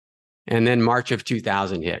And then March of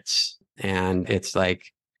 2000 hits. And it's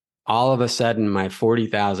like, all of a sudden, my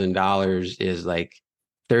 $40,000 is like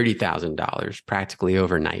 $30,000 practically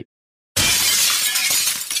overnight.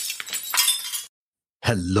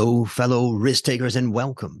 Hello, fellow risk takers, and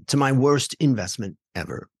welcome to my worst investment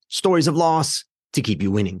ever. Stories of loss to keep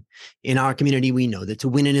you winning. In our community, we know that to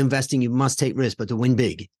win in investing, you must take risk, but to win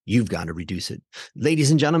big, you've got to reduce it.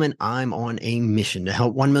 Ladies and gentlemen, I'm on a mission to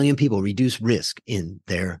help 1 million people reduce risk in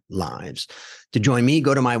their lives. To join me,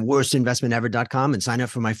 go to myworstinvestmentever.com and sign up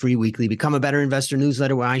for my free weekly Become a Better Investor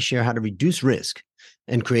newsletter, where I share how to reduce risk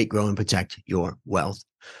and create, grow, and protect your wealth.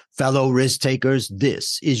 Fellow risk takers,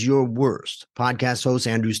 this is your worst. Podcast host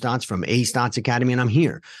Andrew Stotz from A Stotz Academy, and I'm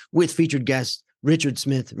here with featured guest Richard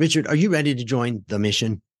Smith. Richard, are you ready to join the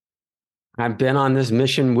mission? I've been on this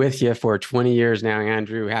mission with you for 20 years now,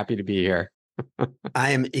 Andrew. Happy to be here. I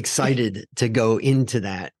am excited to go into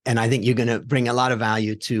that, and I think you're going to bring a lot of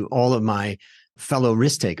value to all of my fellow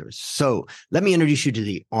risk takers. So let me introduce you to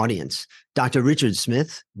the audience. Dr. Richard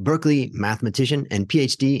Smith, Berkeley mathematician and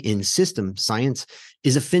PhD in system science,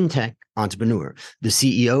 is a fintech entrepreneur, the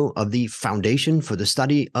CEO of the Foundation for the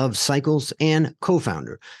Study of Cycles, and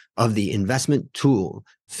co-founder of the investment tool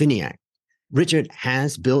Finiac. Richard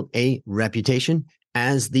has built a reputation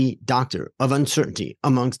as the doctor of uncertainty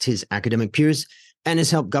amongst his academic peers and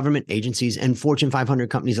has helped government agencies and Fortune 500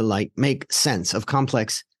 companies alike make sense of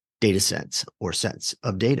complex data sets or sets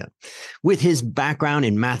of data. With his background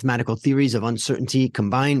in mathematical theories of uncertainty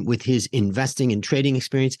combined with his investing and trading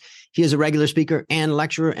experience, he is a regular speaker and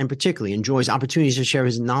lecturer, and particularly enjoys opportunities to share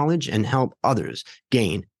his knowledge and help others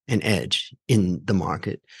gain an edge in the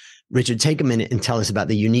market. Richard, take a minute and tell us about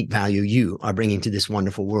the unique value you are bringing to this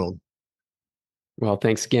wonderful world. Well,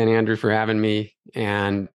 thanks again, Andrew, for having me.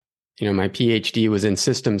 And, my PhD was in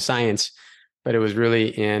system science, but it was really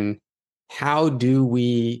in how do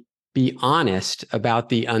we be honest about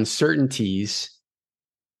the uncertainties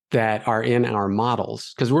that are in our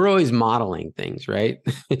models? Because we're always modeling things, right?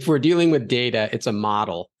 If we're dealing with data, it's a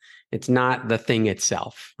model. It's not the thing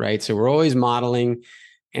itself, right? So we're always modeling,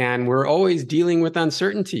 and we're always dealing with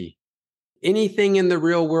uncertainty. Anything in the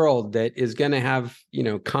real world that is going to have,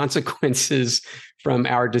 consequences from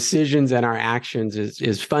our decisions and our actions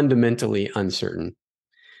is fundamentally uncertain.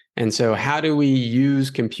 And so how do we use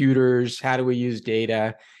computers? How do we use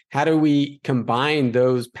data? How do we combine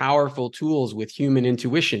those powerful tools with human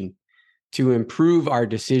intuition to improve our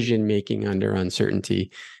decision-making under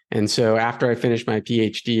uncertainty? And so after I finished my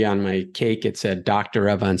PhD, on my cake, it said Doctor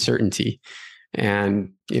of Uncertainty.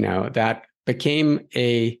 And, that became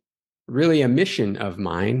really a mission of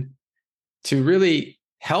mine to really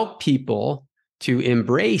help people to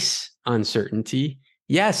embrace uncertainty.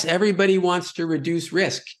 Yes, everybody wants to reduce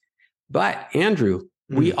risk. But Andrew,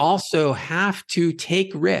 we also have to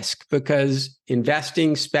take risk, because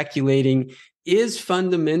investing, speculating is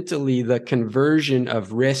fundamentally the conversion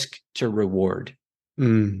of risk to reward.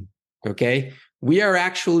 Okay? We are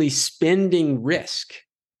actually spending risk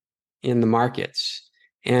in the markets,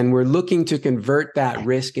 and we're looking to convert that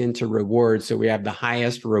risk into reward, so we have the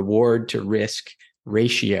highest reward to risk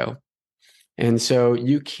ratio. And so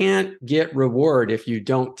you can't get reward if you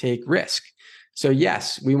don't take risk. So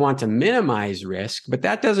yes, we want to minimize risk, but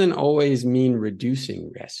that doesn't always mean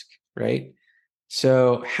reducing risk, right?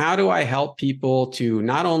 So how do I help people to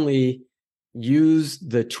not only use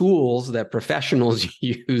the tools that professionals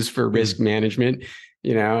use for risk management?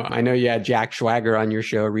 I know you had Jack Schwager on your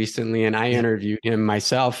show recently, and I interviewed him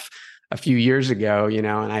myself a few years ago, and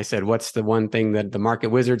I said, what's the one thing that the market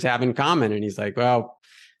wizards have in common? And he's like, well,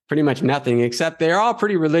 pretty much nothing, except they're all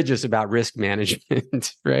pretty religious about risk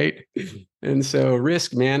management, right? And so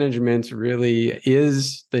risk management really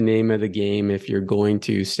is the name of the game if you're going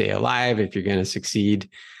to stay alive, if you're going to succeed.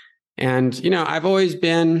 And, I've always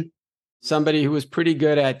been somebody who was pretty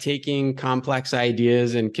good at taking complex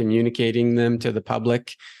ideas and communicating them to the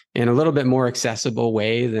public in a little bit more accessible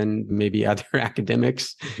way than maybe other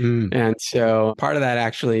academics. And so part of that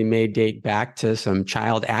actually may date back to some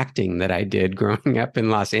child acting that I did growing up in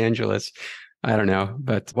Los Angeles. I don't know,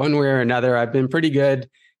 but one way or another, I've been pretty good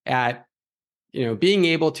at, being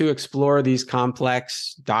able to explore these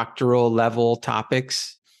complex doctoral level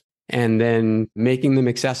topics and then making them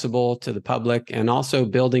accessible to the public, and also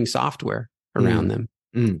building software around them.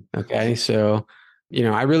 Okay. So,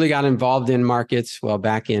 I really got involved in markets,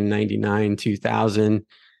 back in 99, 2000,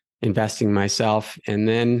 investing myself. And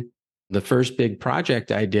then the first big project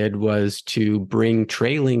I did was to bring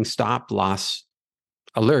trailing stop loss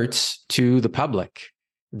alerts to the public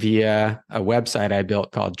via a website I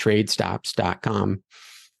built called tradestops.com.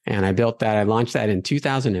 And I launched that in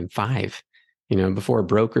 2005. before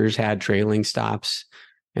brokers had trailing stops.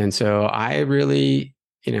 And so I really,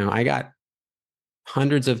 I got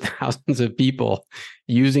hundreds of thousands of people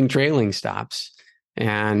using trailing stops.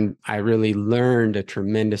 And I really learned a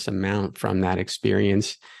tremendous amount from that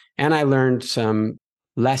experience. And I learned some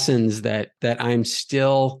lessons that I'm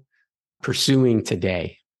still pursuing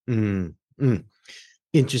today. Mm, mm.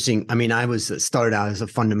 Interesting. I mean, I was started out as a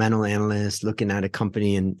fundamental analyst looking at a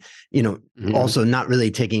company and, also not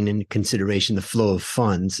really taking into consideration the flow of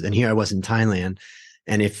funds. And here I was in Thailand.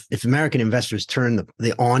 And if American investors turn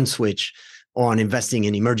the on switch on investing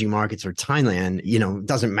in emerging markets or Thailand, it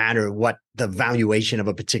doesn't matter what the valuation of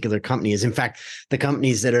a particular company is. In fact, the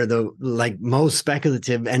companies that are the most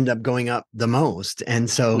speculative end up going up the most. And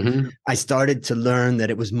so I started to learn that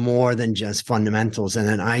it was more than just fundamentals. And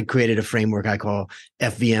then I created a framework I call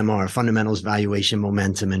FVMR, Fundamentals, Valuation,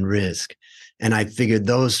 Momentum, and Risk. And I figured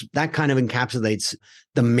that kind of encapsulates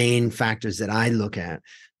the main factors that I look at.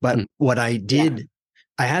 But what I did,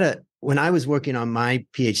 when I was working on my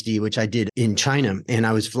PhD, which I did in China, and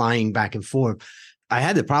I was flying back and forth, I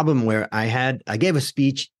had the problem where I gave a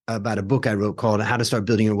speech about a book I wrote called How to Start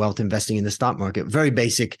Building Your Wealth Investing in the Stock Market. Very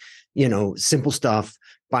basic, simple stuff.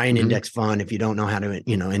 Buy an index fund if you don't know how to,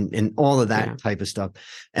 and all of that type of stuff.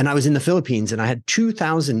 And I was in the Philippines and I had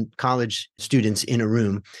 2,000 college students in a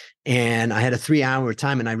room and I had a 3-hour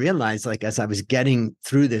time. And I realized as I was getting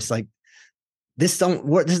through this, this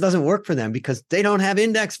doesn't work for them because they don't have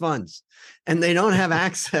index funds and they don't have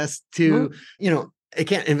access to, they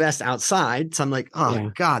can't invest outside. So I'm like,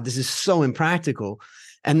 God, this is so impractical.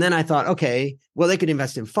 And then I thought, okay, well, they could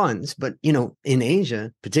invest in funds, but in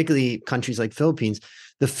Asia, particularly countries like Philippines,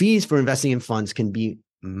 the fees for investing in funds can be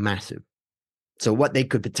massive. So what they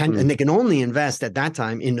could potentially, and they can only invest at that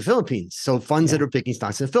time in the Philippines. So funds that are picking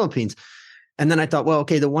stocks in the Philippines. And then I thought, well,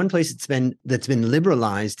 okay, the one place that's been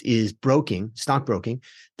liberalized is stockbroking.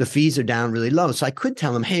 The fees are down really low. So I could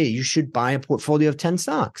tell them, hey, you should buy a portfolio of 10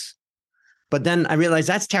 stocks. But then I realized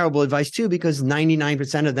that's terrible advice too, because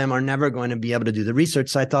 99% of them are never going to be able to do the research.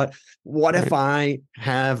 So I thought, what if I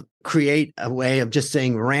create a way of just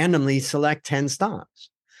saying randomly select 10 stocks?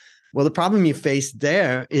 Well, the problem you face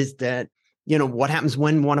there is that, what happens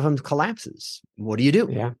when one of them collapses? What do you do?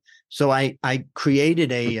 Yeah. So I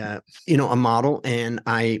created a model and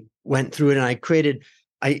I went through it and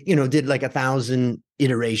I did 1,000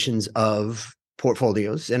 iterations of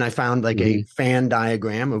portfolios and I found a fan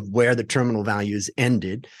diagram of where the terminal values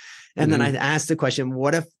ended. And then I asked the question,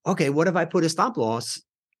 what if I put a stop loss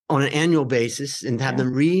on an annual basis and have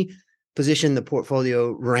them reposition the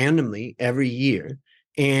portfolio randomly every year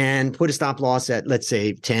and put a stop loss at, let's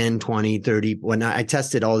say 10, 20, 30. When I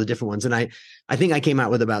tested all the different ones and I think I came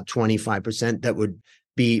out with about 25% that would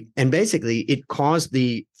be, and basically it caused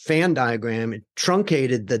the fan diagram, it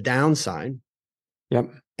truncated the downside.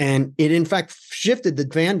 Yep. And it in fact shifted the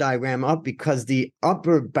fan diagram up because the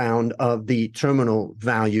upper bound of the terminal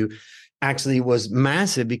value actually was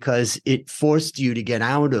massive because it forced you to get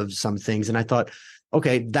out of some things. And I thought,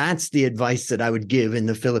 okay, that's the advice that I would give in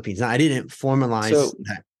the Philippines. Now, I didn't formalize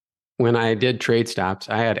that. When I did trade stops,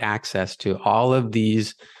 I had access to all of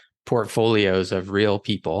these portfolios of real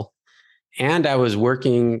people. And I was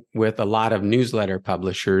working with a lot of newsletter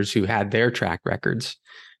publishers who had their track records.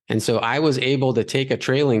 And so I was able to take a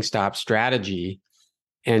trailing stop strategy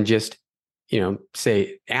and just,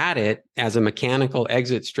 say, add it as a mechanical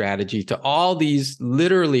exit strategy to all these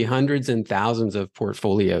literally hundreds and thousands of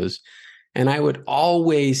portfolios. And I would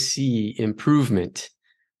always see improvement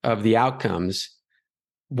of the outcomes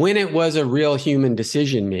when it was a real human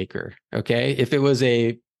decision maker. Okay. If it was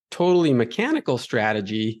a totally mechanical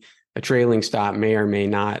strategy, a trailing stop may or may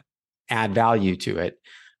not add value to it.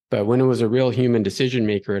 But when it was a real human decision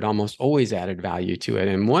maker, it almost always added value to it.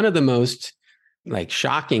 And one of the most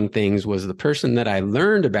shocking things was the person that I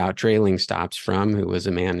learned about trailing stops from, who was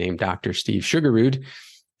a man named Dr. Steve Sugarud,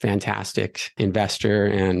 fantastic investor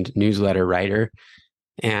and newsletter writer.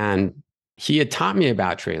 And he had taught me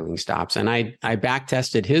about trailing stops. And I back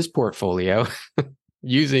tested his portfolio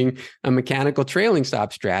using a mechanical trailing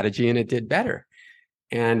stop strategy, and it did better.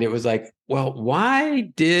 And it was well,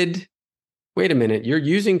 wait a minute, you're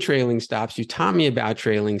using trailing stops. You taught me about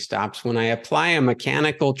trailing stops. When I apply a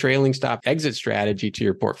mechanical trailing stop exit strategy to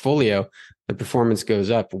your portfolio, the performance goes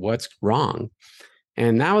up. What's wrong?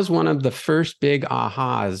 And that was one of the first big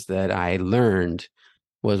ahas that I learned.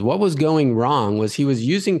 Was what was going wrong was he was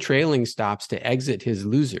using trailing stops to exit his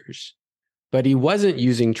losers, but he wasn't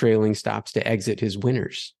using trailing stops to exit his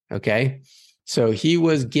winners. Okay. So he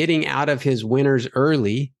was getting out of his winners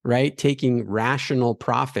early, right? Taking rational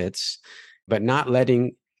profits, but not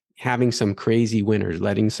letting having some crazy winners,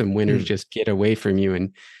 letting some winners just get away from you.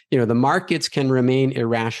 And, the markets can remain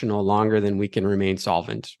irrational longer than we can remain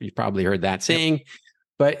solvent. You've probably heard that saying,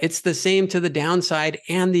 but it's the same to the downside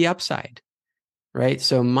and the upside, right?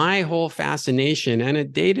 So my whole fascination, and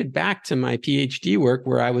it dated back to my PhD work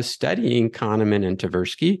where I was studying Kahneman and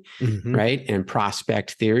Tversky, right? And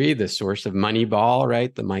prospect theory, the source of Moneyball,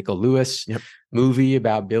 right? The Michael Lewis movie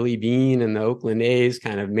about Billy Beane and the Oakland A's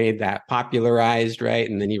kind of made that popularized, right?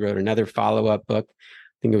 And then he wrote another follow-up book.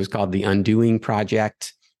 I think it was called The Undoing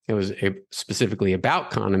Project. It was specifically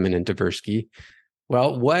about Kahneman and Tversky.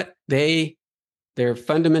 Well, their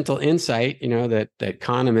fundamental insight, that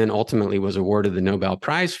Kahneman ultimately was awarded the Nobel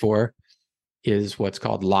Prize for, is what's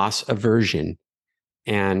called loss aversion.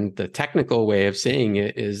 And the technical way of saying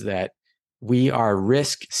it is that we are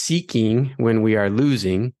risk seeking when we are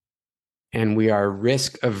losing, and we are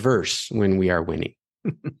risk averse when we are winning.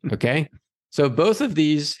 Okay. So both of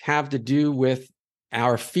these have to do with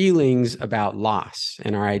our feelings about loss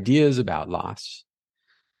and our ideas about loss.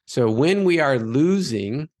 So when we are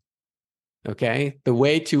losing, okay, the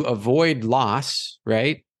way to avoid loss,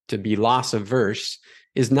 right, to be loss averse,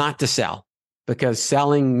 is not to sell, because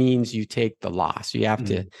selling means you take the loss. You have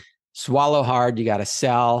to swallow hard. You got to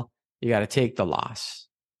sell. You got to take the loss.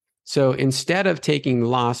 So instead of taking the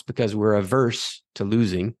loss because we're averse to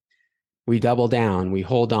losing, we double down, we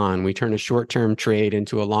hold on, we turn a short-term trade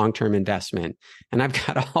into a long-term investment. And I've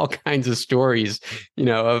got all kinds of stories,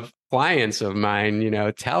 of clients of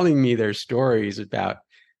mine, telling me their stories about,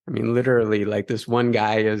 literally, like this one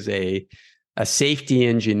guy is a safety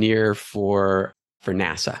engineer for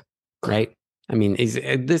NASA, right?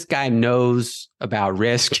 This guy knows about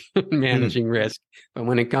risk, managing risk, but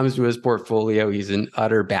when it comes to his portfolio, he's an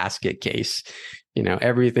utter basket case.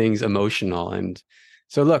 Everything's emotional. And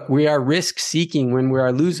so look, we are risk seeking when we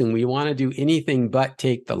are losing. We want to do anything but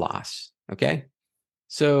take the loss. Okay.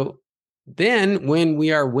 So then when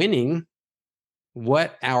we are winning,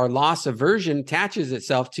 what our loss aversion attaches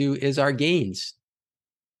itself to is our gains.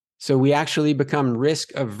 So we actually become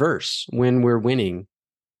risk averse when we're winning.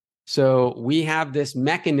 So we have this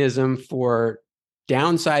mechanism for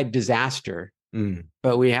downside disaster,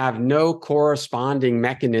 but we have no corresponding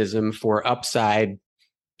mechanism for upside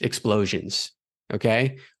explosions.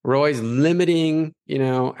 Okay. We're always limiting,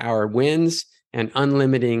 our wins and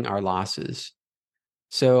unlimiting our losses.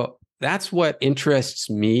 So that's what interests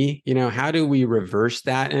me. How do we reverse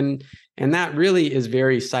that? And that really is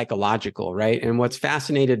very psychological, right? And what's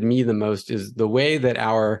fascinated me the most is the way that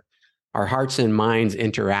our hearts and minds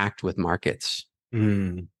interact with markets,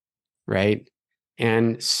 right?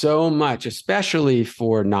 And so much, especially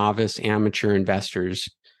for novice amateur investors,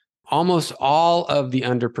 almost all of the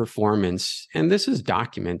underperformance, and this is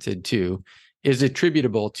documented too, is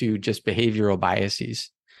attributable to just behavioral biases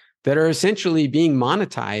that are essentially being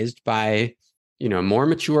monetized by, more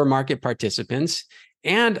mature market participants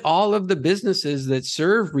and all of the businesses that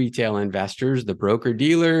serve retail investors, the broker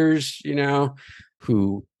dealers,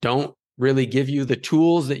 who don't really give you the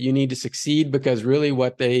tools that you need to succeed, because really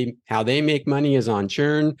how they make money is on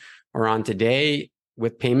churn or on today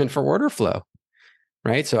with payment for order flow.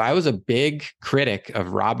 Right. So I was a big critic of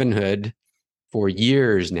Robinhood for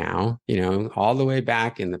years now, all the way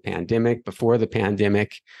back in the pandemic, before the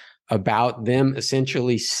pandemic, about them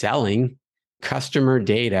essentially selling customer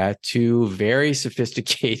data to very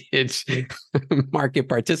sophisticated market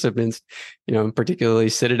participants, particularly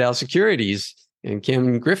Citadel Securities and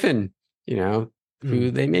Kim Griffin, who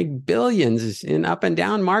they make billions in up and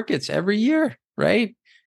down markets every year. Right.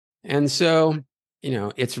 And so,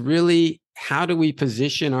 it's really, how do we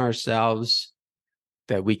position ourselves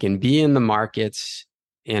that we can be in the markets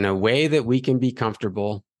in a way that we can be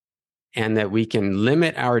comfortable and that we can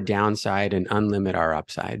limit our downside and unlimit our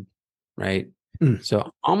upside, right?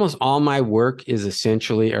 So almost all my work is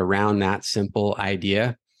essentially around that simple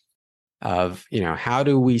idea of, how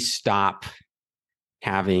do we stop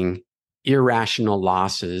having irrational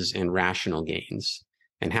losses and rational gains?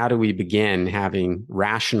 And how do we begin having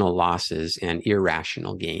rational losses and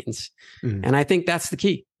irrational gains? And I think that's the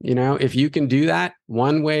key. If you can do that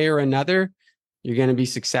one way or another, you're going to be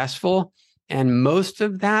successful. And most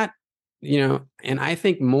of that, and I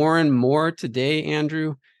think more and more today,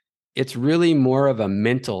 Andrew, it's really more of a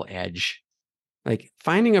mental edge. Like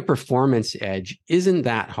finding a performance edge isn't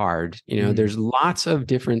that hard. There's lots of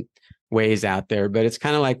different ways out there, but it's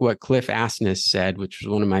kind of like what Cliff Asness said, which was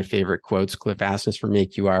one of my favorite quotes. Cliff Asness from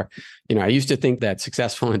AQR. I used to think that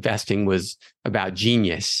successful investing was about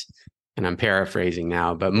genius, and I'm paraphrasing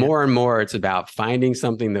now, but more and more it's about finding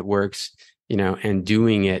something that works, and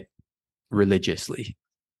doing it religiously.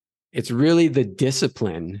 It's really the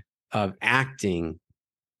discipline of acting,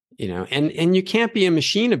 and you can't be a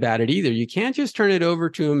machine about it either. You can't just turn it over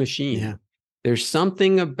to a machine. Yeah. There's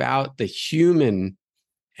something about the human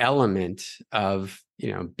element of,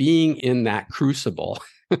 being in that crucible.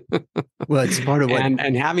 Well, it's part of what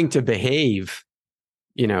and having to behave,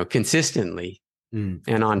 consistently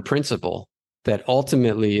and on principle, that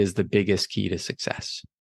ultimately is the biggest key to success.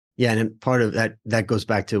 Yeah. And part of that goes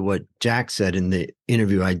back to what Jack said in the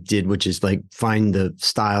interview I did, which is like, find the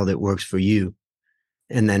style that works for you.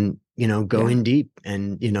 And then, go in deep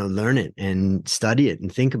and, learn it and study it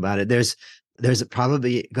and think about it. There's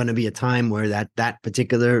probably going to be a time where that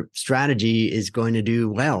particular strategy is going to do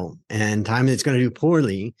well, and time it's going to do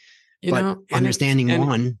poorly. Understanding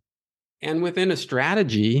one. And within a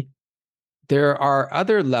strategy, there are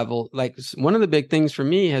other levels. Like, one of the big things for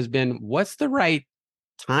me has been, what's the right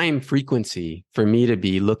time frequency for me to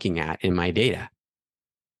be looking at in my data?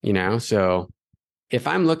 So if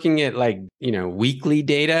I'm looking at weekly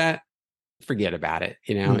data, forget about it.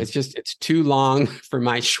 It's too long for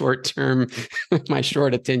my short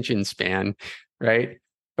attention span. Right.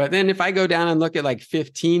 But then if I go down and look at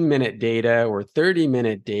 15-minute data or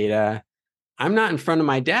 30-minute data, I'm not in front of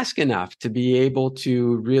my desk enough to be able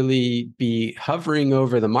to really be hovering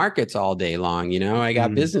over the markets all day long. I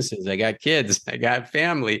got businesses, I got kids, I got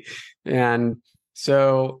family. And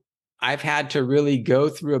so I've had to really go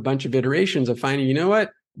through a bunch of iterations of finding,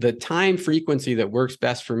 the time frequency that works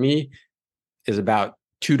best for me is about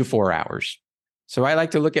 2 to 4 hours. So I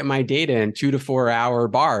like to look at my data in 2 to 4 hour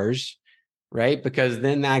bars, right? Because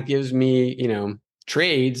then that gives me,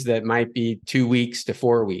 trades that might be 2 weeks to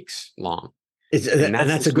 4 weeks long. And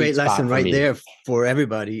that's a great lesson right there for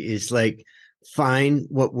everybody, is find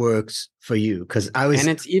what works for you. And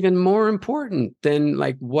it's even more important than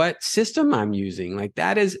what system I'm using.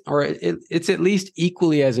 That is, or it's at least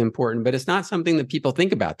equally as important, but it's not something that people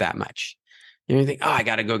think about that much. You think, I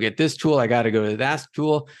got to go get this tool, I got to go to that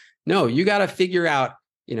tool. No, you got to figure out,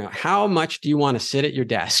 how much do you want to sit at your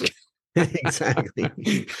desk?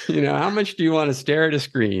 Exactly. How much do you want to stare at a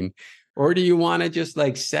screen? Or do you want to just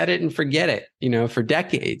set it and forget it, for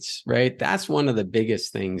decades, right? That's one of the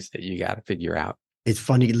biggest things that you got to figure out. It's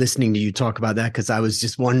funny listening to you talk about that, because I was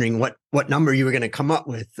just wondering what number you were going to come up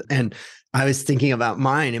with. And I was thinking about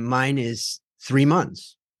mine, and mine is 3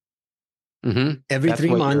 months. Mm-hmm. Every that's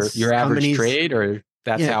 3 months. Your average trade, or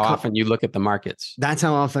that's how often you look at the markets? That's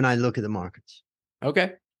how often I look at the markets.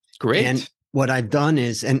 Okay, great. And what I've done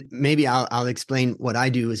is, and maybe I'll explain what I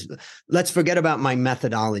do is, let's forget about my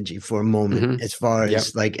methodology for a moment, as far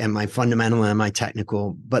as and my fundamental and my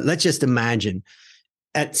technical, but let's just imagine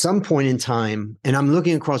at some point in time, and I'm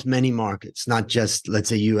looking across many markets, not just, let's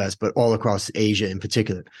say US, but all across Asia in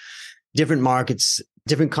particular, different markets,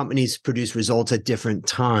 different companies produce results at different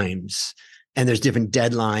times, and there's different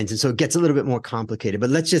deadlines. And so it gets a little bit more complicated, but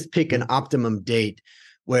let's just pick an optimum date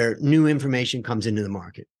where new information comes into the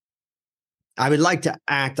market. I would like to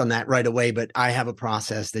act on that right away, but I have a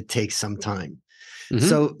process that takes some time.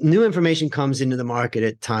 So new information comes into the market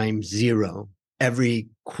at time 0 every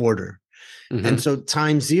quarter. And so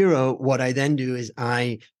time 0, what I then do is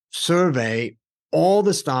I survey all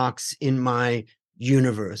the stocks in my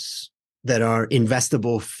universe that are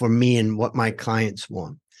investable for me and what my clients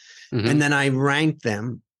want. And then I rank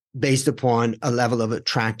them based upon a level of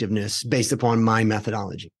attractiveness, based upon my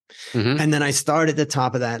methodology. And then I start at the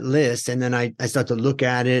top of that list, and then I start to look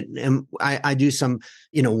at it, and I do some,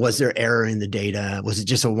 was there error in the data? Was it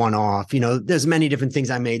just a one-off? There's many different things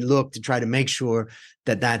I may look to try to make sure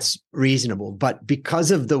that that's reasonable. But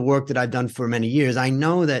because of the work that I've done for many years, I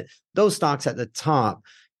know that those stocks at the top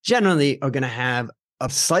generally are going to have a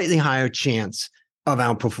slightly higher chance of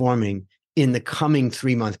outperforming in the coming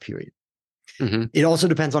 3-month period. It also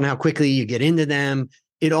depends on how quickly you get into them.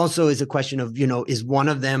 It also is a question of, is one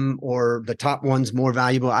of them or the top ones more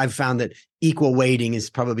valuable? I've found that equal weighting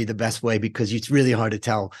is probably the best way, because it's really hard to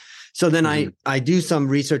tell. So then I do some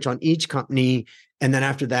research on each company. And then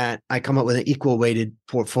after that, I come up with an equal weighted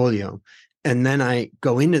portfolio. And then I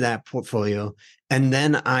go into that portfolio, and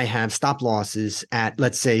then I have stop losses at,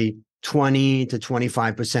 let's say, 20 to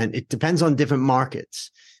 25%. It depends on different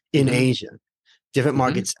markets in Asia, different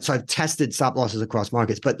markets. So I've tested stop losses across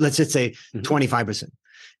markets, but let's just say 25%.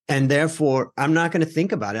 And therefore, I'm not going to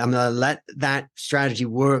think about it. I'm going to let that strategy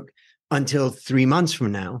work until 3 months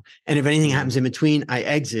from now. And if anything happens in between, I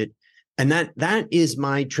exit. And that is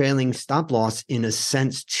my trailing stop loss in a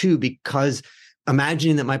sense too, because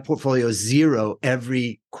imagining that my portfolio is 0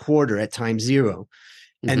 every quarter at time 0.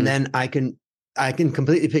 And then I can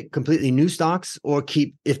completely pick completely new stocks, or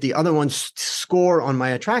keep, if the other ones score on my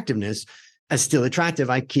attractiveness, as still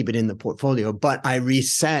attractive, I keep it in the portfolio, but I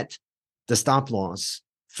reset the stop loss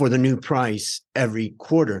for the new price every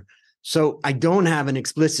quarter. So I don't have an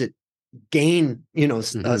explicit gain,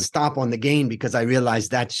 stop on the gain, because I realize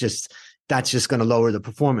that's just going to lower the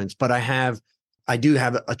performance. But I do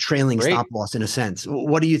have a trailing Great. stop loss in a sense.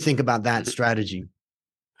 What do you think about that strategy?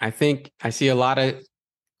 I think I see a lot of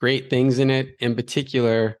great things in it. In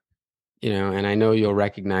particular, and I know you'll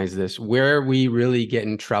recognize this, where we really get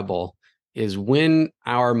in trouble is when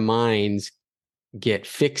our minds get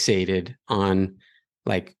fixated on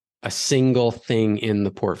like a single thing in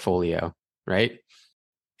the portfolio, right?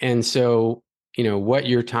 And so, what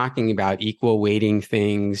you're talking about, equal weighting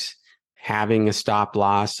things, having a stop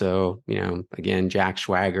loss. So, again, Jack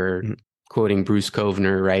Schwager quoting Bruce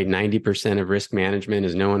Kovner, right? 90% of risk management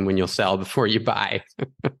is knowing when you'll sell before you buy.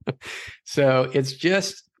 So it's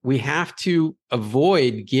just, we have to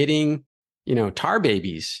avoid getting, tar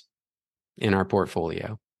babies in our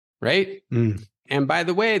portfolio, right? And by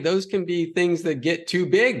the way, those can be things that get too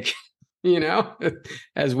big,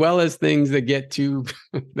 as well as things that get too,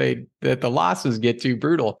 that the losses get too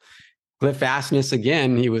brutal. Cliff Asness,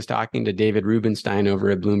 again, he was talking to David Rubenstein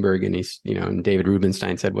over at Bloomberg, and and David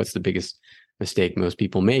Rubenstein said, what's the biggest mistake most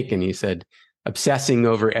people make? And he said, obsessing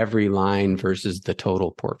over every line versus the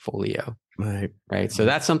total portfolio. Right. So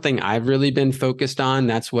that's something I've really been focused on.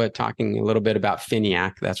 That's what, talking a little bit about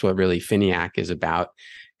FINIAC, that's what really FINIAC is about.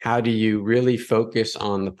 How do you really focus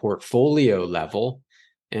on the portfolio level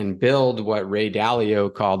and build what Ray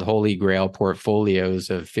Dalio called holy grail portfolios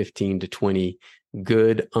of 15 to 20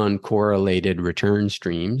 good uncorrelated return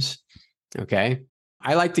streams? Okay.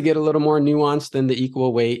 I like to get a little more nuanced than the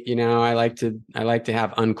equal weight. I like to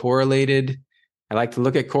have uncorrelated. I like to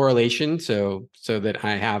look at correlation so that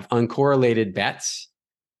I have uncorrelated bets,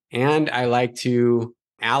 and I like to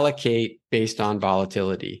allocate based on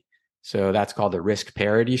volatility. So that's called the risk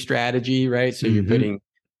parity strategy, right? So you're putting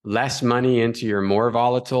less money into your more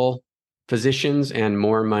volatile positions and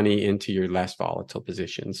more money into your less volatile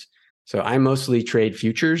positions. So I mostly trade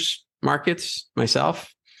futures markets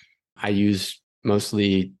myself. I use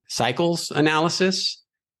mostly cycles analysis.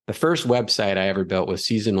 The first website I ever built was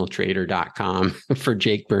seasonaltrader.com for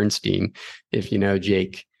Jake Bernstein, if you know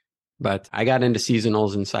Jake. But I got into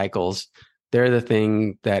seasonals and cycles. They're the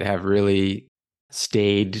thing that have really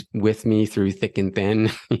stayed with me through thick and thin,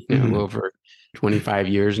 over 25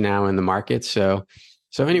 years now in the market. So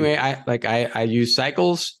anyway, I use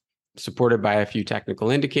cycles supported by a few technical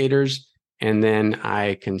indicators, and then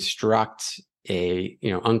I construct a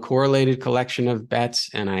uncorrelated collection of bets,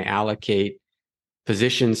 and I allocate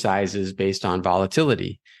position sizes based on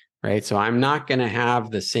volatility, right? So I'm not going to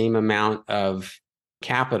have the same amount of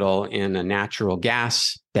capital in a natural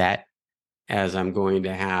gas bet as I'm going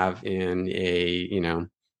to have in a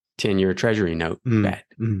 10-year treasury note bet,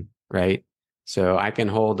 right? So I can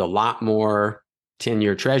hold a lot more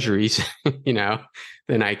 10-year treasuries,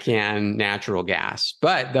 than I can natural gas,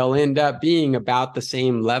 but they'll end up being about the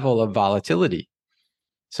same level of volatility.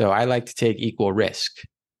 So I like to take equal risk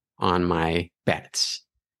on my bets.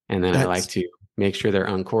 And then I like to make sure they're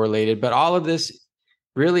uncorrelated. But all of this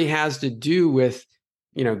really has to do with,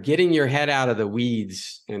 getting your head out of the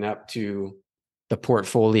weeds and up to the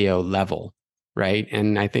portfolio level, right?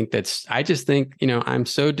 And I just think, I'm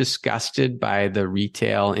so disgusted by the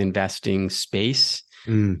retail investing space.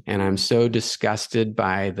 And I'm so disgusted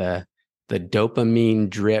by the dopamine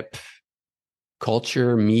drip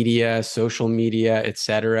culture, media, social media, et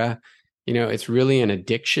cetera. It's really an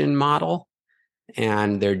addiction model,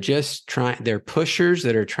 and they're pushers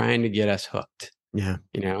that are trying to get us hooked. Yeah.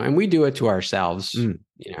 And we do it to ourselves,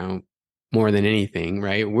 more than anything,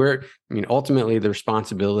 right? Ultimately the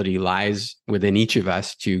responsibility lies within each of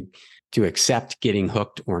us to accept getting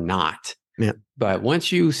hooked or not. Yeah. But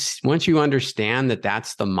once you understand that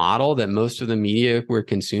that's the model, that most of the media we're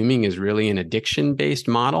consuming is really an addiction-based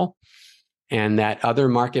model, and that other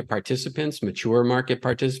market participants, mature market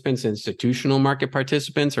participants, institutional market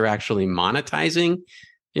participants are actually monetizing,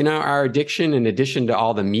 our addiction, in addition to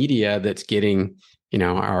all the media that's getting,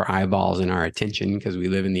 our eyeballs and our attention, because we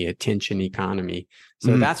live in the attention economy.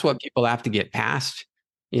 So that's what people have to get past.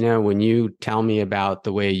 When you tell me about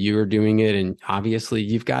the way you're doing it, and obviously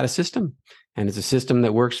you've got a system, and it's a system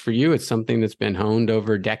that works for you. It's something that's been honed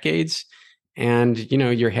over decades, and,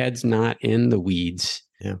 your head's not in the weeds.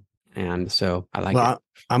 Yeah. And so I like it.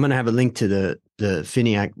 I'm going to have a link to the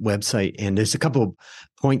FINIAC website, and there's a couple of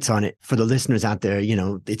points on it for the listeners out there.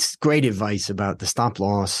 It's great advice about the stop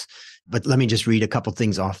loss, but let me just read a couple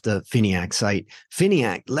things off the FINIAC site.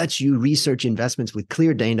 FINIAC lets you research investments with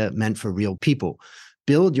clear data meant for real people.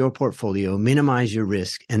 build your portfolio, minimize your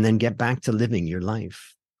risk, and then get back to living your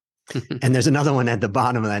life. And there's another one at the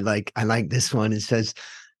bottom that I like this one. It says,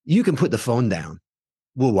 you can put the phone down.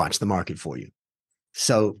 We'll watch the market for you.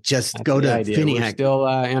 So just That's go the to idea. We're Finiac. still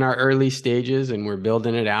in our early stages and we're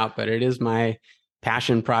building it out, but it is my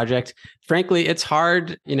passion project. Frankly, it's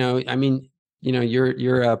hard. I mean,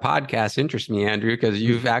 your podcast interests me, Andrew, because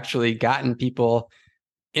you've actually gotten people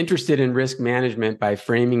interested in risk management by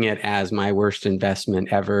framing it as my worst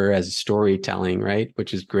investment ever, as storytelling, right?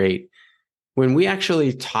 Which is great. When we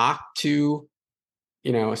actually talk to,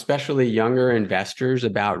 especially younger investors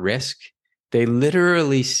about risk, they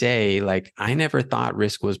literally say, like, I never thought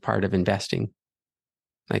risk was part of investing.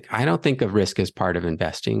 Like, I don't think of risk as part of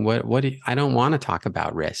investing. I don't want to talk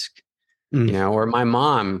about risk, or my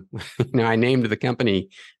mom, I named the company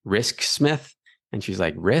Risk Smith and she's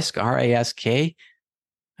like, Risk, Rask.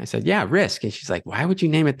 I said, yeah, risk. And she's like, why would you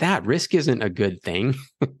name it that? Risk isn't a good thing,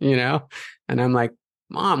 And I'm like,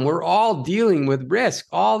 Mom, we're all dealing with risk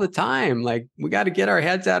all the time. Like, we got to get our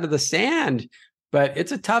heads out of the sand. But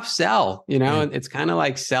it's a tough sell, Yeah. It's kind of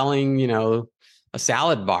like selling, a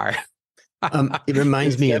salad bar. It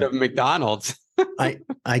reminds me of McDonald's.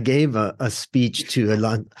 I gave a speech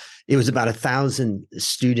to it was about 1,000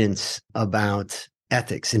 students about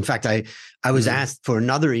ethics. In fact, I was asked for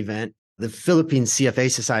another event. The Philippine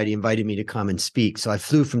CFA Society invited me to come and speak. So I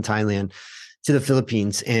flew from Thailand to the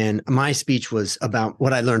Philippines, and my speech was about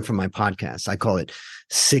what I learned from my podcast. I call it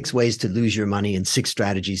 6 Ways to Lose Your Money and 6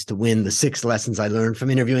 Strategies to Win, the 6 lessons I learned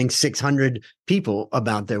from interviewing 600 people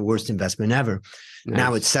about their worst investment ever. Nice.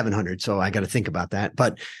 Now it's 700, so I got to think about that.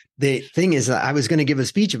 But the thing is, I was going to give a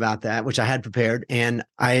speech about that, which I had prepared, and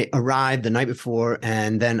I arrived the night before,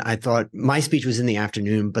 and then I thought my speech was in the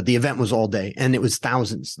afternoon, but the event was all day, and it was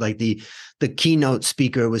thousands. Like the keynote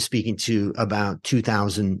speaker was speaking to about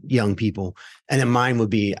 2,000 young people, and then mine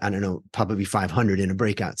would be, I don't know, probably 500 in a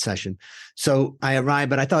breakout session. So I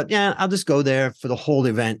arrived, but I thought, yeah, I'll just go there for the whole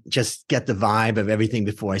event, just get the vibe of everything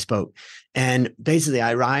before I spoke. And basically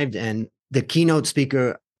I arrived, and the keynote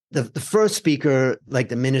speaker, the first speaker, like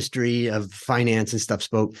the Ministry of Finance and stuff,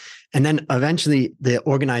 spoke. And then eventually the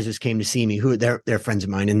organizers came to see me, who they're friends of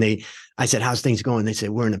mine. And I said, how's things going? They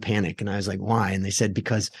said, we're in a panic. And I was like, why? And they said,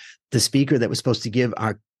 because the speaker that was supposed to give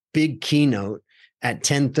our big keynote at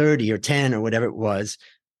 10:30 or 10 or whatever it was,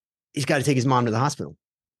 he's got to take his mom to the hospital.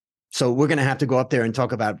 So we're going to have to go up there and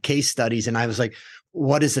talk about case studies. And I was like,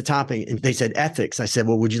 what is the topic? And they said, ethics. I said,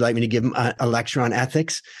 well, would you like me to give them a lecture on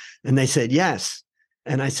ethics? And they said, yes.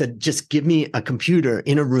 And I said, just give me a computer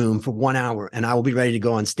in a room for 1 hour and I will be ready to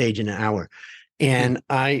go on stage in an hour. And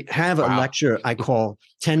I have a lecture I call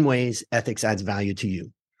 10 Ways Ethics Adds Value to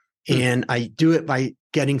You. And I do it by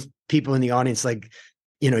getting people in the audience, like,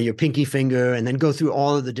 your pinky finger, and then go through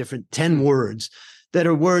all of the different 10 words that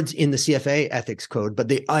are words in the CFA ethics code. But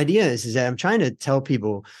the idea is that I'm trying to tell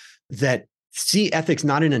people that see ethics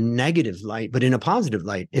not in a negative light, but in a positive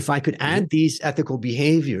light. If I could add these ethical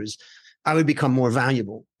behaviors, I would become more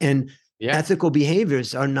valuable. And ethical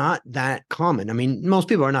behaviors are not that common. I mean, most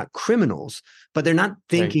people are not criminals, but they're not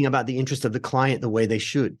thinking about the interest of the client the way they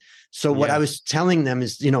should. So what I was telling them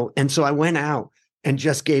is, and so I went out and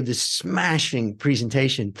just gave this smashing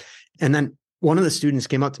presentation. And then one of the students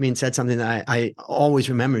came up to me and said something that I always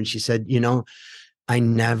remember. And she said, I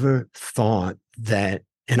never thought that,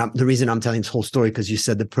 and the reason I'm telling this whole story, because you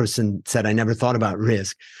said the person said, I never thought about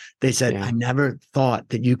risk. They said, I never thought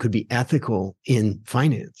that you could be ethical in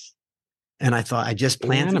finance. And I thought I just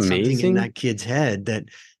planted something in that kid's head that,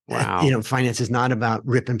 finance is not about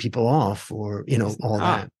ripping people off or, all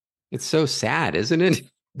that. It's so sad, isn't it?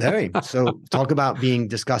 Very. So talk about being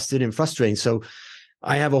disgusted and frustrating. So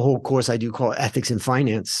I have a whole course I do called Ethics in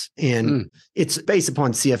Finance, and it's based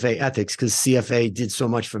upon CFA ethics because CFA did so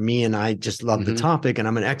much for me and I just love the topic and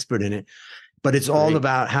I'm an expert in it. But it's all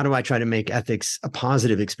about how do I try to make ethics a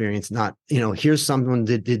positive experience, not, here's someone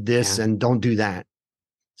that did this and don't do that.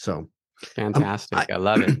 So fantastic. I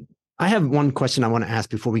love it. I have one question I want to ask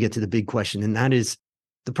before we get to the big question. And that is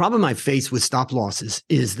the problem I face with stop losses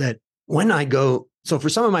is that when I go, so for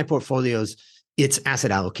some of my portfolios, it's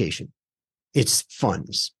asset allocation. It's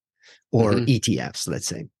funds or ETFs, let's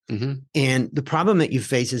say. And the problem that you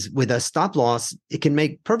face is with a stop loss, it can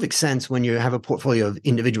make perfect sense when you have a portfolio of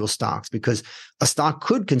individual stocks, because a stock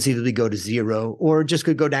could conceivably go to zero or just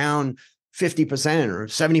could go down 50% or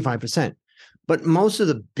 75%. But most of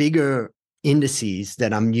the bigger indices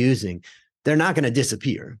that I'm using, they're not going to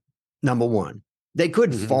disappear. Number one, they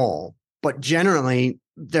could fall, but generally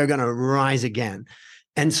they're going to rise again.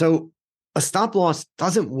 And so a stop loss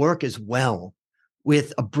doesn't work as well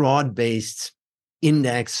with a broad-based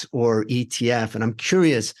index or ETF. And I'm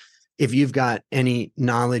curious if you've got any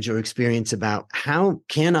knowledge or experience about how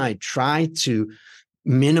can I try to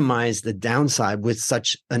minimize the downside with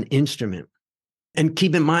such an instrument. And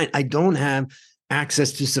keep in mind, I don't have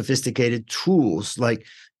access to sophisticated tools like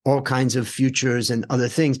all kinds of futures and other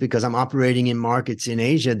things because I'm operating in markets in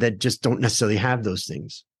Asia that just don't necessarily have those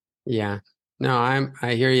things. Yeah. No,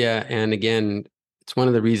 I hear you. And again, it's one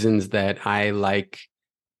of the reasons that I like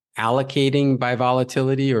allocating by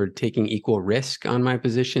volatility or taking equal risk on my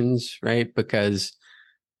positions, right? Because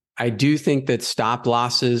I do think that stop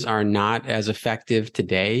losses are not as effective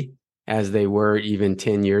today as they were even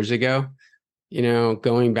 10 years ago.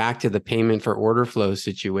 Going back to the payment for order flow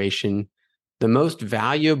situation, the most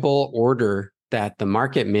valuable order that the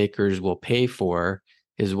market makers will pay for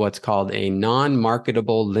is what's called a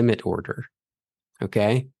non-marketable limit order.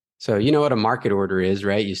 Okay. So you know what a market order is,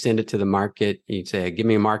 right? You send it to the market. You say, give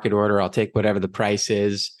me a market order. I'll take whatever the price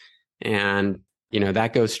is. And,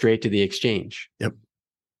 that goes straight to the exchange. Yep.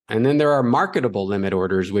 And then there are marketable limit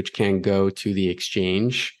orders, which can go to the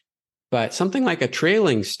exchange. But something like a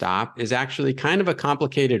trailing stop is actually kind of a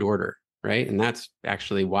complicated order, right? And that's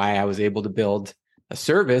actually why I was able to build a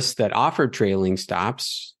service that offered trailing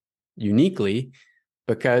stops uniquely,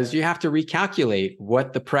 because you have to recalculate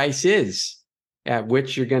what the price is at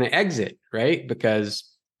which you're going to exit, right? Because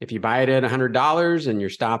if you buy it at $100 and your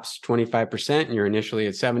stop's 25% and you're initially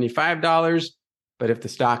at $75, but if the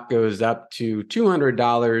stock goes up to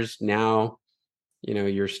 $200, now,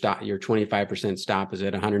 your 25% stop is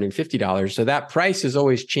at $150. So that price is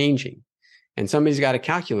always changing. And somebody's got to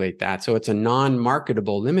calculate that. So it's a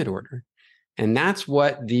non-marketable limit order. And that's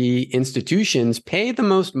what the institutions pay the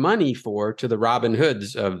most money for to the Robin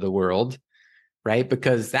Hoods of the world, right?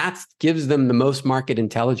 Because that gives them the most market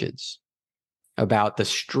intelligence about the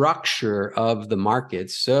structure of the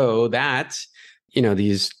markets, so that,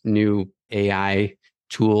 these new AI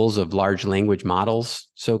tools of large language models,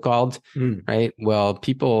 so-called, right? Well,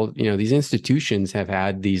 people, these institutions have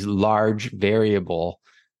had these large variable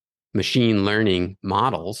machine learning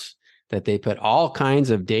models that they put all kinds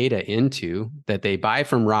of data into, that they buy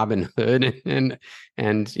from Robinhood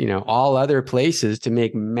and all other places to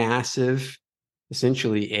make massive,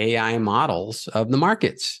 essentially AI models of the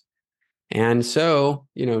markets. And so,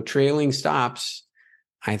 trailing stops,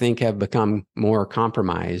 I think, have become more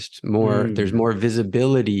compromised, there's more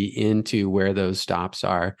visibility into where those stops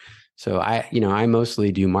are. So I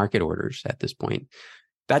mostly do market orders at this point.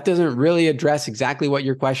 That doesn't really address exactly what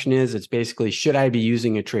your question is. It's basically, should I be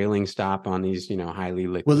using a trailing stop on these, highly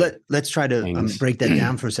liquid? Well, let's try to break that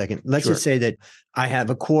down for a second. Let's just say that I have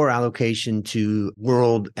a core allocation to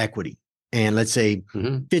world equity. And let's say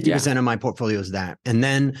 50% of my portfolio is that. And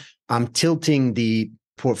then I'm tilting the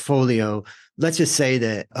portfolio. Let's just say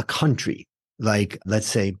that a country like, let's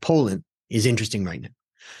say Poland is interesting right now.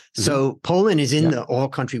 So Poland is in the all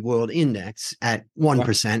country world index at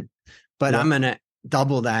 1%, but I'm going to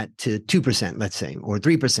double that to 2%, let's say, or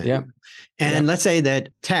 3%. And let's say that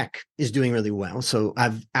tech is doing really well. So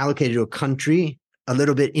I've allocated to a country, a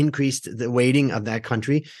little bit increased the weighting of that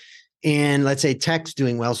country. And let's say tech's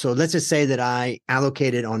doing well. So let's just say that I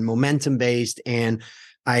allocated on momentum based and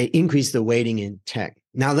I increased the weighting in tech.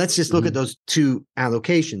 Now let's just look at those two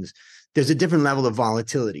allocations. There's a different level of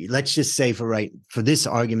volatility. Let's just say for this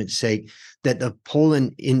argument's sake, that the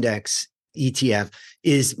Poland index ETF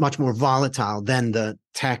is much more volatile than the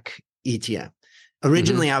tech ETF.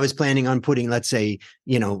 Originally, I was planning on putting, let's say,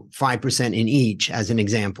 5% in each as an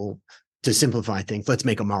example to simplify things. Let's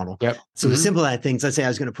make a model. So to simplify things, let's say I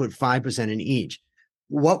was going to put 5% in each.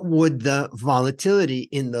 What would the volatility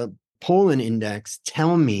in the Poland index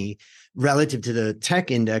tell me relative to the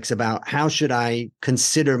tech index about how should I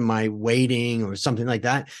consider my weighting or something like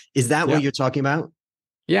that? Is that what you're talking about?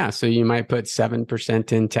 Yeah. So you might put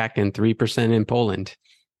 7% in tech and 3% in Poland,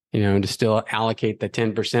 to still allocate the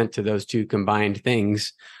 10% to those two combined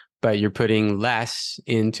things, but you're putting less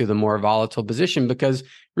into the more volatile position, because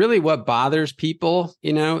really what bothers people,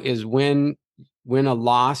 is when a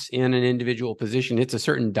loss in an individual position hits a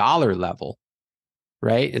certain dollar level,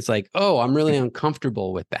 right? It's like, oh, I'm really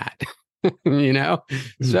uncomfortable with that.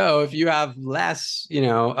 So if you have less,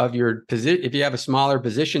 of your position, if you have a smaller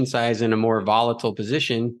position size in a more volatile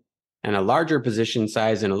position and a larger position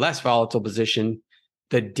size in a less volatile position,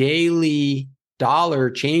 the daily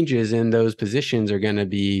dollar changes in those positions are going to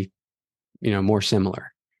be, more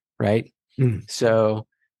similar, right? So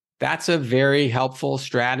that's a very helpful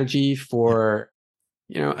strategy for,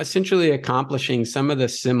 essentially accomplishing some of the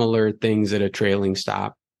similar things that a trailing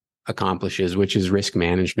stop accomplishes, which is risk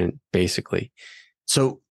management, basically.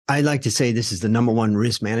 So I like to say this is the number one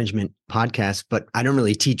risk management podcast, but I don't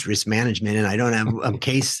really teach risk management, and I don't have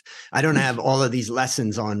I don't have all of these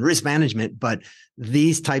lessons on risk management, but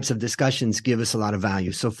these types of discussions give us a lot of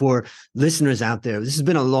value. So for listeners out there, this has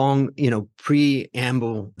been a long,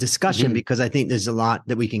 preamble discussion because I think there's a lot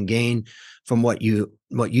that we can gain from what you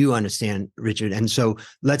understand, Richard. And so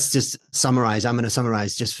let's just summarize. I'm going to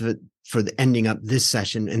summarize just for the ending up this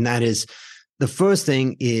session, and that is, the first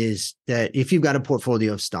thing is that if you've got a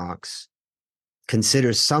portfolio of stocks,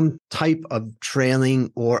 consider some type of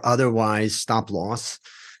trailing or otherwise stop loss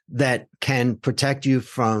that can protect you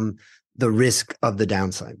from the risk of the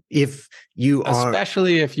downside.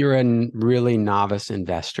 Especially if you're a really novice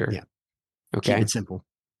investor. Yeah. Okay. Keep it simple.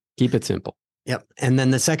 Keep it simple. Yep. And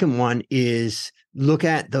then the second one is look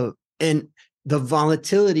at the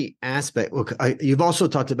volatility aspect. Look, you've also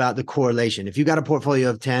talked about the correlation. If you got a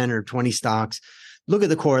portfolio of 10 or 20 stocks, look at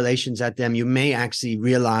the correlations at them. You may actually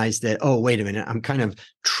realize that, oh, wait a minute, I'm kind of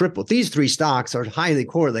triple. These 3 stocks are highly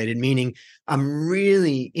correlated, meaning I'm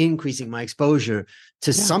really increasing my exposure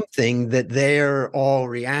to something that they're all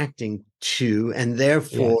reacting to. And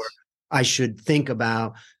therefore, I should think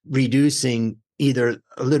about reducing either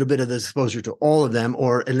a little bit of the exposure to all of them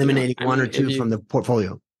or eliminating one or two from the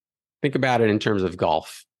portfolio. Think about it in terms of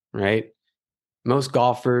golf, right? Most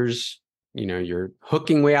golfers, you're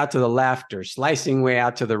hooking way out to the left or slicing way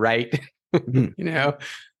out to the right,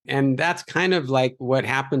 and that's kind of like what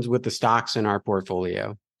happens with the stocks in our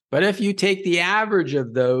portfolio. But if you take the average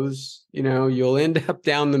of those, you'll end up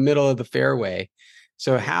down the middle of the fairway.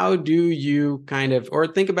 So how do you or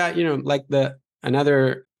think about,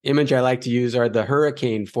 another image I like to use are the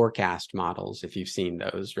hurricane forecast models, if you've seen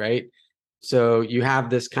those, right? So you have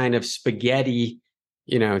this kind of spaghetti,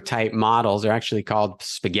 type models. They're actually called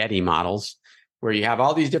spaghetti models, where you have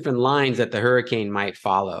all these different lines that the hurricane might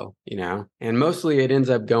follow, and mostly it ends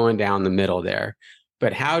up going down the middle there.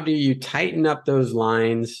 But how do you tighten up those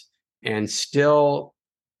lines and still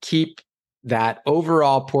keep that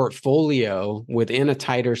overall portfolio within a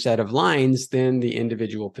tighter set of lines than the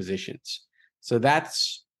individual positions? So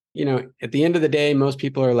that's, at the end of the day, most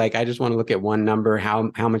people are like, I just want to look at one number.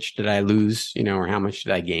 How much did I lose, or how much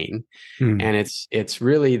did I gain? And it's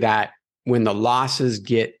really that when the losses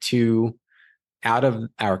get too out of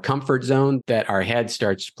our comfort zone, that our head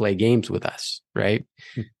starts to play games with us, right?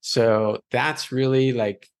 So that's really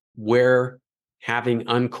like where having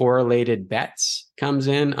uncorrelated bets comes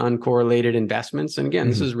in, uncorrelated investments. And again,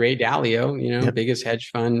 this is Ray Dalio, biggest hedge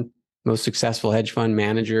fund, most successful hedge fund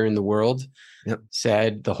manager in the world.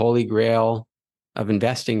 Said the holy grail of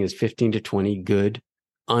investing is 15 to 20 good,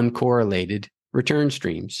 uncorrelated return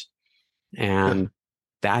streams. And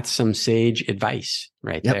that's some sage advice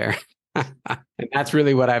right there. And that's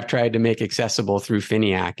really what I've tried to make accessible through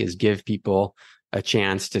FINIAC, is give people a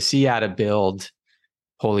chance to see how to build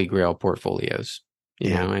holy grail portfolios,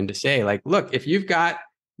 and to say, like, look, if you've got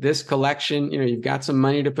this collection, you've got some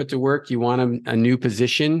money to put to work, you want a new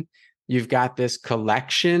position, you've got this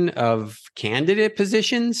collection of candidate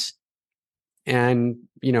positions, and,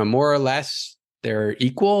 more or less they're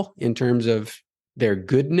equal in terms of their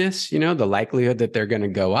goodness, the likelihood that they're going to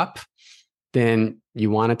go up, then you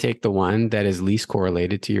want to take the one that is least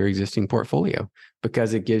correlated to your existing portfolio,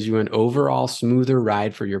 because it gives you an overall smoother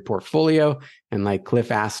ride for your portfolio. And like Cliff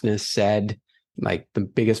Asness said, like the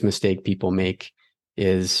biggest mistake people make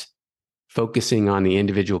is focusing on the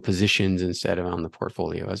individual positions instead of on the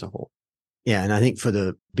portfolio as a whole. Yeah. And I think for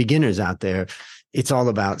the beginners out there, it's all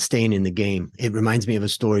about staying in the game. It reminds me of a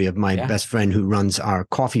story of my best friend who runs our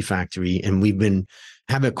coffee factory. And we've been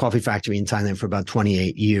having a coffee factory in Thailand for about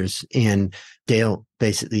 28 years. And Dale,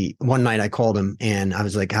 basically, one night I called him and I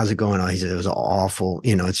was like, how's it going? He said, it was awful.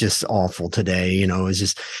 It's just awful today. It's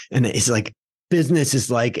just, and it's like, business is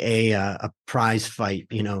like a prize fight,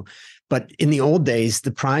 but in the old days,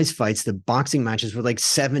 the prize fights, the boxing matches were like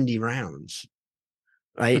 70 rounds.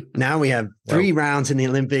 Right now we have 3 rounds in the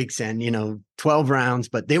Olympics and, 12 rounds,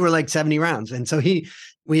 but they were like 70 rounds. And so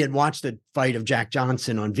we had watched a fight of Jack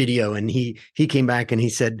Johnson on video, and he came back and he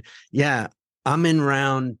said, yeah, I'm in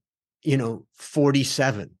round,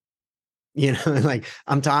 47, like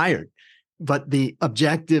I'm tired, but the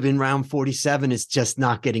objective in round 47 is just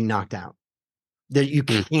not getting knocked out. That you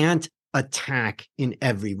can't attack in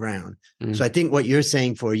every round. So I think what you're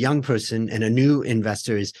saying for a young person and a new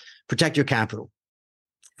investor is protect your capital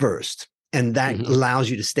first. And that allows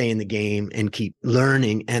you to stay in the game and keep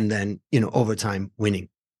learning, and then, over time winning.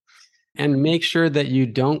 And make sure that you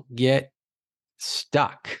don't get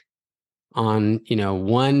stuck on,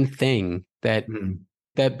 one thing that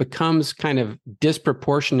becomes kind of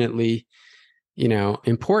disproportionately,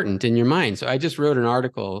 important in your mind. So I just wrote an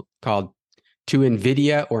article called "To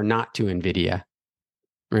NVIDIA or Not to NVIDIA."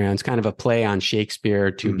 It's kind of a play on Shakespeare,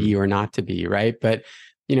 to be or not to be, right? But,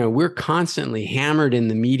 we're constantly hammered in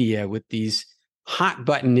the media with these hot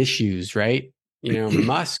button issues, right?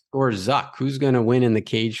 Musk or Zuck, who's going to win in the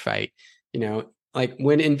cage fight? Like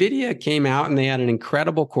when NVIDIA came out and they had an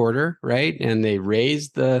incredible quarter, right? And they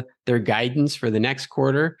raised their guidance for the next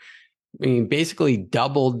quarter. I mean, basically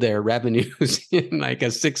doubled their revenues in like a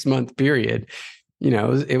 6-month period.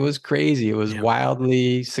 It was crazy. It was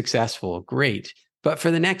wildly successful. Great. But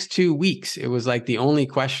for the next 2 weeks, it was like the only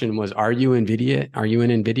question was, are you NVIDIA? Are you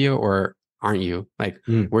in NVIDIA or aren't you? Like,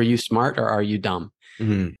 were you smart or are you dumb?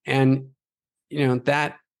 And,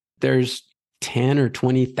 that there's 10 or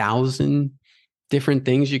 20,000 different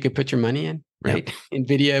things you could put your money in, right?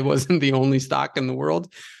 NVIDIA wasn't the only stock in the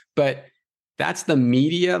world, but that's the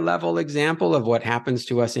media level example of what happens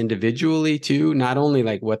to us individually too. Not only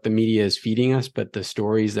like what the media is feeding us, but the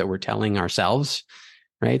stories that we're telling ourselves.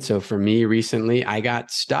 Right. So for me recently, I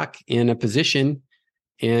got stuck in a position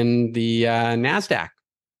in the NASDAQ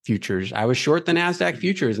futures. I was short the NASDAQ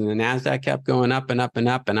futures and the NASDAQ kept going up and up and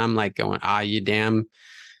up. And I'm like going, you damn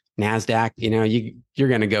NASDAQ, you're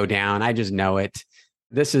going to go down. I just know it.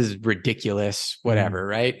 This is ridiculous, whatever.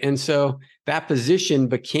 Right. And so that position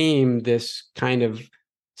became this kind of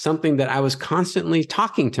something that I was constantly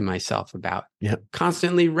talking to myself about,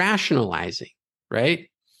 constantly rationalizing. Right.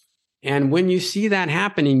 And when you see that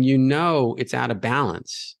happening, it's out of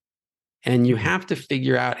balance and you have to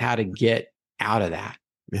figure out how to get out of that.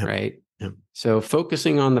 Right. So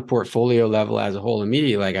focusing on the portfolio level as a whole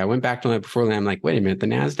immediately, like I went back to my portfolio and I'm like, wait a minute, the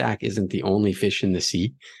NASDAQ isn't the only fish in the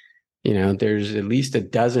sea. There's at least a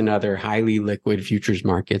dozen other highly liquid futures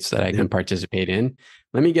markets that I can participate in.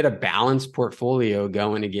 Let me get a balanced portfolio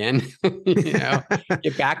going again,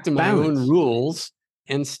 get back to my own rules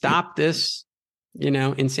and stop this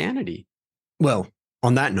insanity. Well,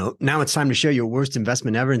 on that note, now it's time to share your worst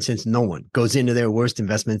investment ever. And since no one goes into their worst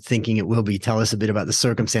investment thinking it will be, tell us a bit about the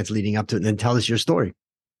circumstance leading up to it and then tell us your story.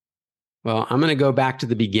 Well, I'm going to go back to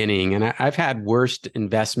the beginning. And I've had worse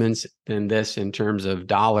investments than this in terms of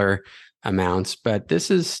dollar amounts, but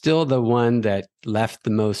this is still the one that left the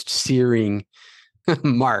most searing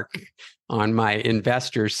mark on my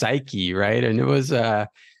investor psyche, right? And it was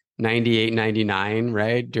 98, 99,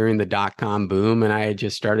 right? During the dot-com boom. And I had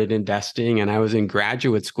just started investing and I was in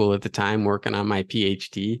graduate school at the time working on my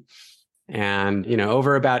PhD. And,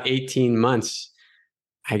 over about 18 months,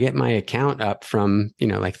 I get my account up from,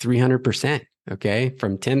 like 300%. Okay.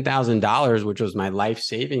 From $10,000, which was my life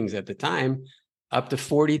savings at the time, up to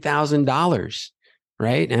 $40,000.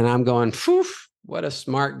 Right. And I'm going, phew, what a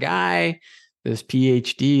smart guy. This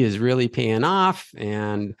PhD is really paying off.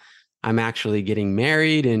 And I'm actually getting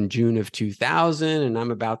married in June of 2000. And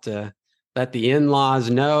I'm about to let the in-laws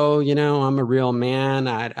know, I'm a real man.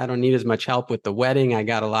 I don't need as much help with the wedding. I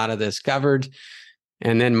got a lot of this covered.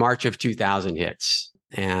 And then March of 2000 hits.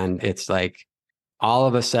 And it's like, all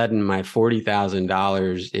of a sudden, my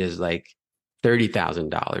 $40,000 is like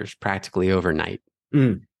 $30,000 practically overnight.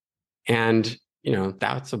 And,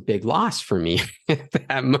 that's a big loss for me at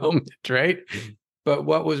that moment, right? But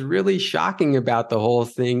what was really shocking about the whole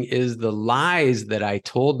thing is the lies that I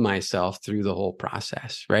told myself through the whole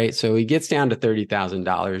process, right? So he gets down to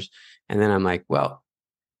 $30,000. And then I'm like, well,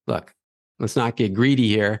 look, let's not get greedy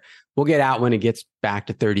here. We'll get out when it gets back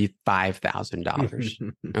to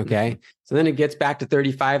 $35,000. Okay. So then it gets back to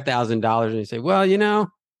 $35,000 and you say, well,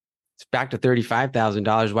 it's back to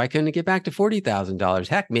 $35,000. Why couldn't it get back to $40,000?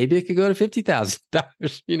 Heck, maybe it could go to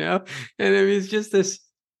 $50,000, And it's just this,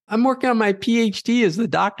 I'm working on my PhD as the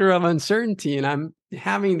doctor of uncertainty and I'm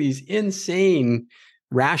having these insane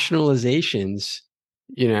rationalizations,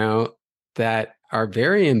 that are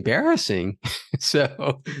very embarrassing.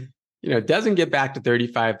 So, it doesn't get back to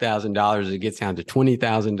 $35,000. It gets down to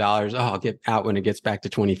 $20,000. Oh, I'll get out when it gets back to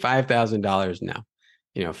 $25,000.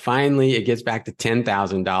 No, finally it gets back to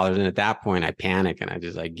 $10,000. And at that point I panic and I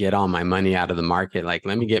just like get all my money out of the market. Like,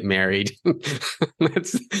 let me get married.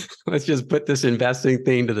 let's just put this investing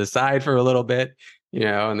thing to the side for a little bit,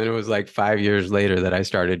 and then it was like 5 years later that I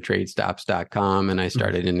started tradestops.com and I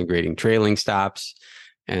started integrating trailing stops.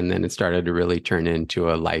 And then it started to really turn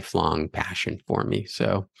into a lifelong passion for me.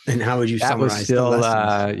 So, and how would you that summarize was still, the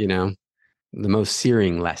lessons? The most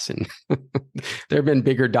searing lesson. There have been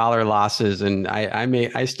bigger dollar losses, and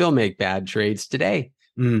I still make bad trades today.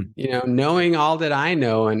 Knowing all that I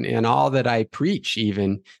know and all that I preach,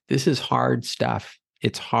 even this is hard stuff.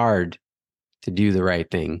 It's hard to do the right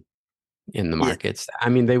thing in the markets. I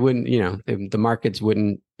mean, they wouldn't, the markets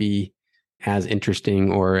wouldn't be as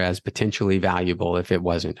interesting or as potentially valuable if it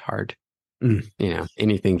wasn't hard. Mm.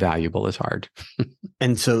 Anything valuable is hard.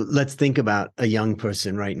 And so let's think about a young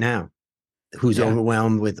person right now who's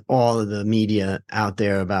overwhelmed with all of the media out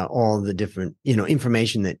there about all the different,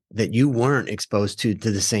 information that you weren't exposed to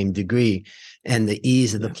the same degree, and the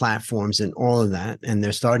ease of the platforms and all of that. And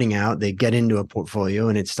they're starting out, they get into a portfolio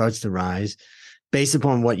and it starts to rise. Based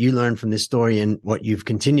upon what you learned from this story and what you've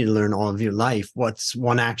continued to learn all of your life, what's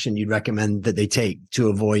one action you'd recommend that they take to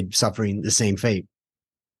avoid suffering the same fate?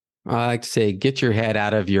 I like to say, get your head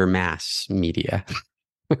out of your mass media.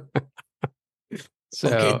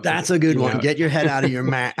 Okay, that's a good one. Get your head out of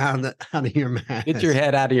your out of your mass. Get your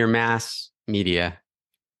head out of your mass media.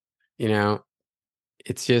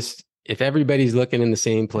 It's just, if everybody's looking in the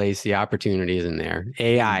same place, the opportunity isn't there.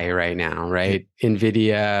 AI right now, right?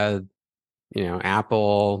 NVIDIA,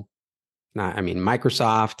 Apple,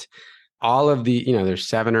 Microsoft, all of the, there's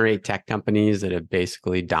 7 or 8 tech companies that have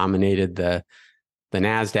basically dominated the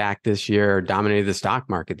NASDAQ this year, dominated the stock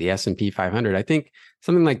market, the S&P 500. I think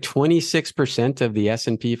something like 26% of the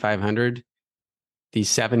S&P 500, these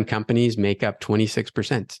 7 companies make up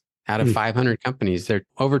 26% out of 500 companies. They're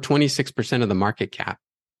over 26% of the market cap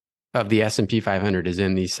of the S&P 500 is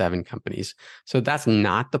in these 7 companies. So that's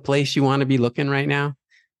not the place you want to be looking right now.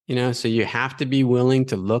 So you have to be willing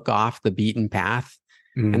to look off the beaten path.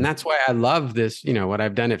 And that's why I love this, what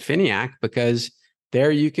I've done at Finiac, because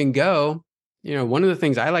there you can go. One of the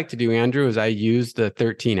things I like to do, Andrew, is I use the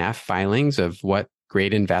 13F filings of what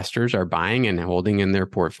great investors are buying and holding in their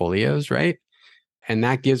portfolios, right? And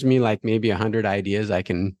that gives me like maybe 100 ideas I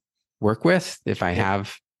can work with. If I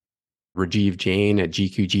have Rajiv Jain at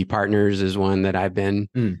GQG Partners is one that I've been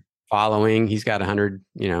following. He's got 100,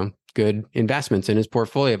 good investments in his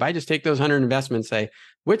portfolio. If I just take those 100 investments, say,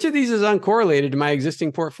 which of these is uncorrelated to my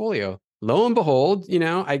existing portfolio? Lo and behold,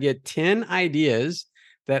 I get 10 ideas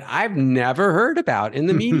that I've never heard about in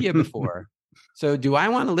the media before. So do I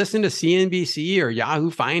want to listen to CNBC or Yahoo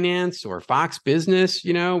Finance or Fox Business,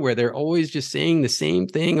 where they're always just saying the same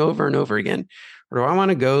thing over and over again? Or do I want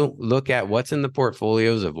to go look at what's in the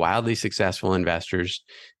portfolios of wildly successful investors?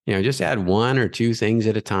 Just add 1 or 2 things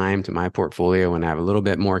at a time to my portfolio when I have a little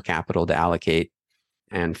bit more capital to allocate,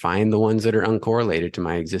 and find the ones that are uncorrelated to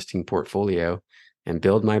my existing portfolio and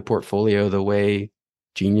build my portfolio the way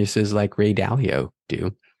geniuses like Ray Dalio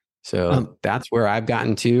do. So that's where I've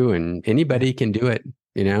gotten to, and anybody can do it.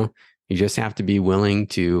 You just have to be willing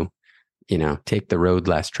to, take the road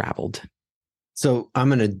less traveled. So I'm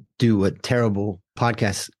going to do what terrible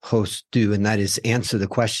podcast hosts do, and that is answer the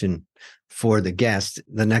question for the guest.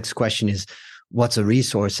 The next question is, what's a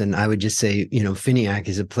resource? And I would just say, Finiac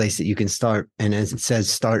is a place that you can start. And as it says,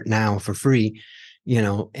 start now for free,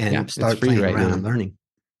 and start playing around and learning.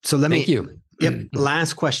 So Thank you. Yep.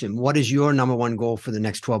 Last question. What is your number one goal for the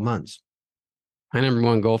next 12 months? My number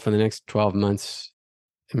one goal for the next 12 months,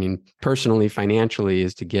 personally, financially,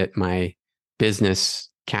 is to get my business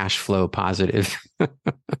cash flow positive.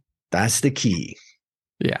 That's the key.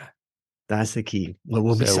 Yeah. That's the key. Well,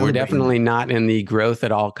 we're definitely not in the growth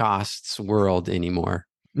at all costs world anymore.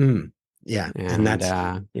 Yeah. And that's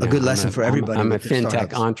a good lesson for everybody. I'm a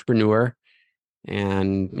fintech entrepreneur.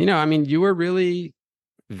 And, you were really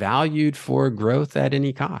valued for growth at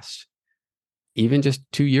any cost, even just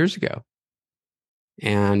 2 years ago.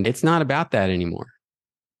 And it's not about that anymore.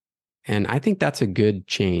 And I think that's a good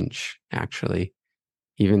change, actually,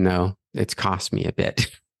 even though it's cost me a bit.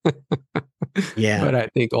 Yeah. But I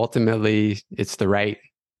think ultimately it's the right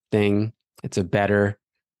thing. It's a better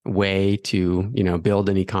way to, build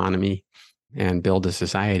an economy and build a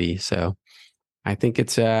society. So I think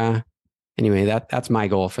it's, anyway, that's my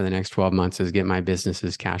goal for the next 12 months, is get my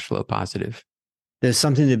businesses cash flow positive. There's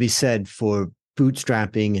something to be said for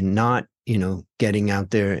bootstrapping and not, getting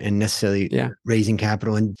out there and necessarily raising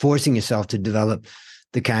capital and forcing yourself to develop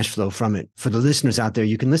the cash flow from it. For the listeners out there,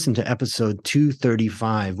 you can listen to episode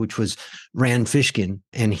 235, which was Rand Fishkin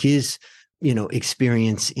and his,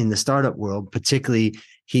 experience in the startup world. Particularly,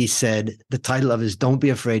 he said the title of it is "Don't Be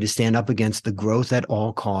Afraid to Stand Up Against the Growth at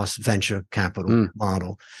All Costs Venture Capital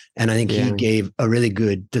Model." And I think he gave a really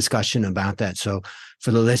good discussion about that. So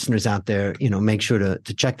for the listeners out there, make sure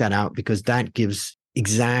to check that out, because that gives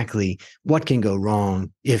exactly what can go wrong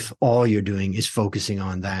if all you're doing is focusing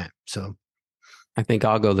on that. So I think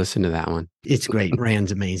I'll go listen to that one. It's great.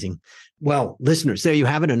 Rand's amazing. Well, listeners, there you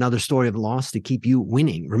have it. Another story of loss to keep you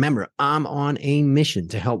winning. Remember, I'm on a mission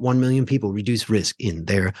to help 1 million people reduce risk in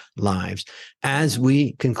their lives. As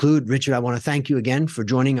we conclude, Richard, I want to thank you again for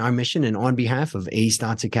joining our mission. And on behalf of A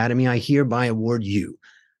Stotz Academy, I hereby award you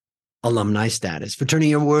alumni status, for turning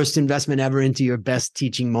your worst investment ever into your best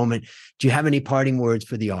teaching moment. Do you have any parting words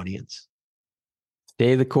for the audience?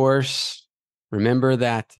 Stay the course. Remember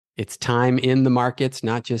that it's time in the markets,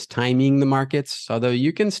 not just timing the markets, although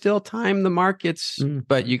you can still time the markets,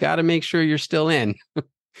 but you got to make sure you're still in.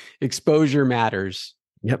 Exposure matters.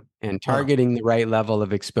 Yep. And targeting the right level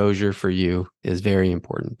of exposure for you is very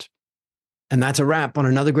important. And that's a wrap on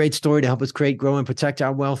another great story to help us create, grow, and protect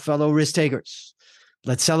our wealth, fellow risk takers.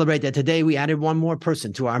 Let's celebrate that today we added one more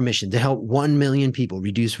person to our mission to help 1 million people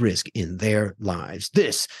reduce risk in their lives.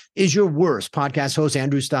 This is your worst podcast host,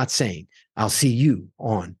 Andrew Stott, saying, I'll see you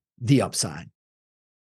on the upside.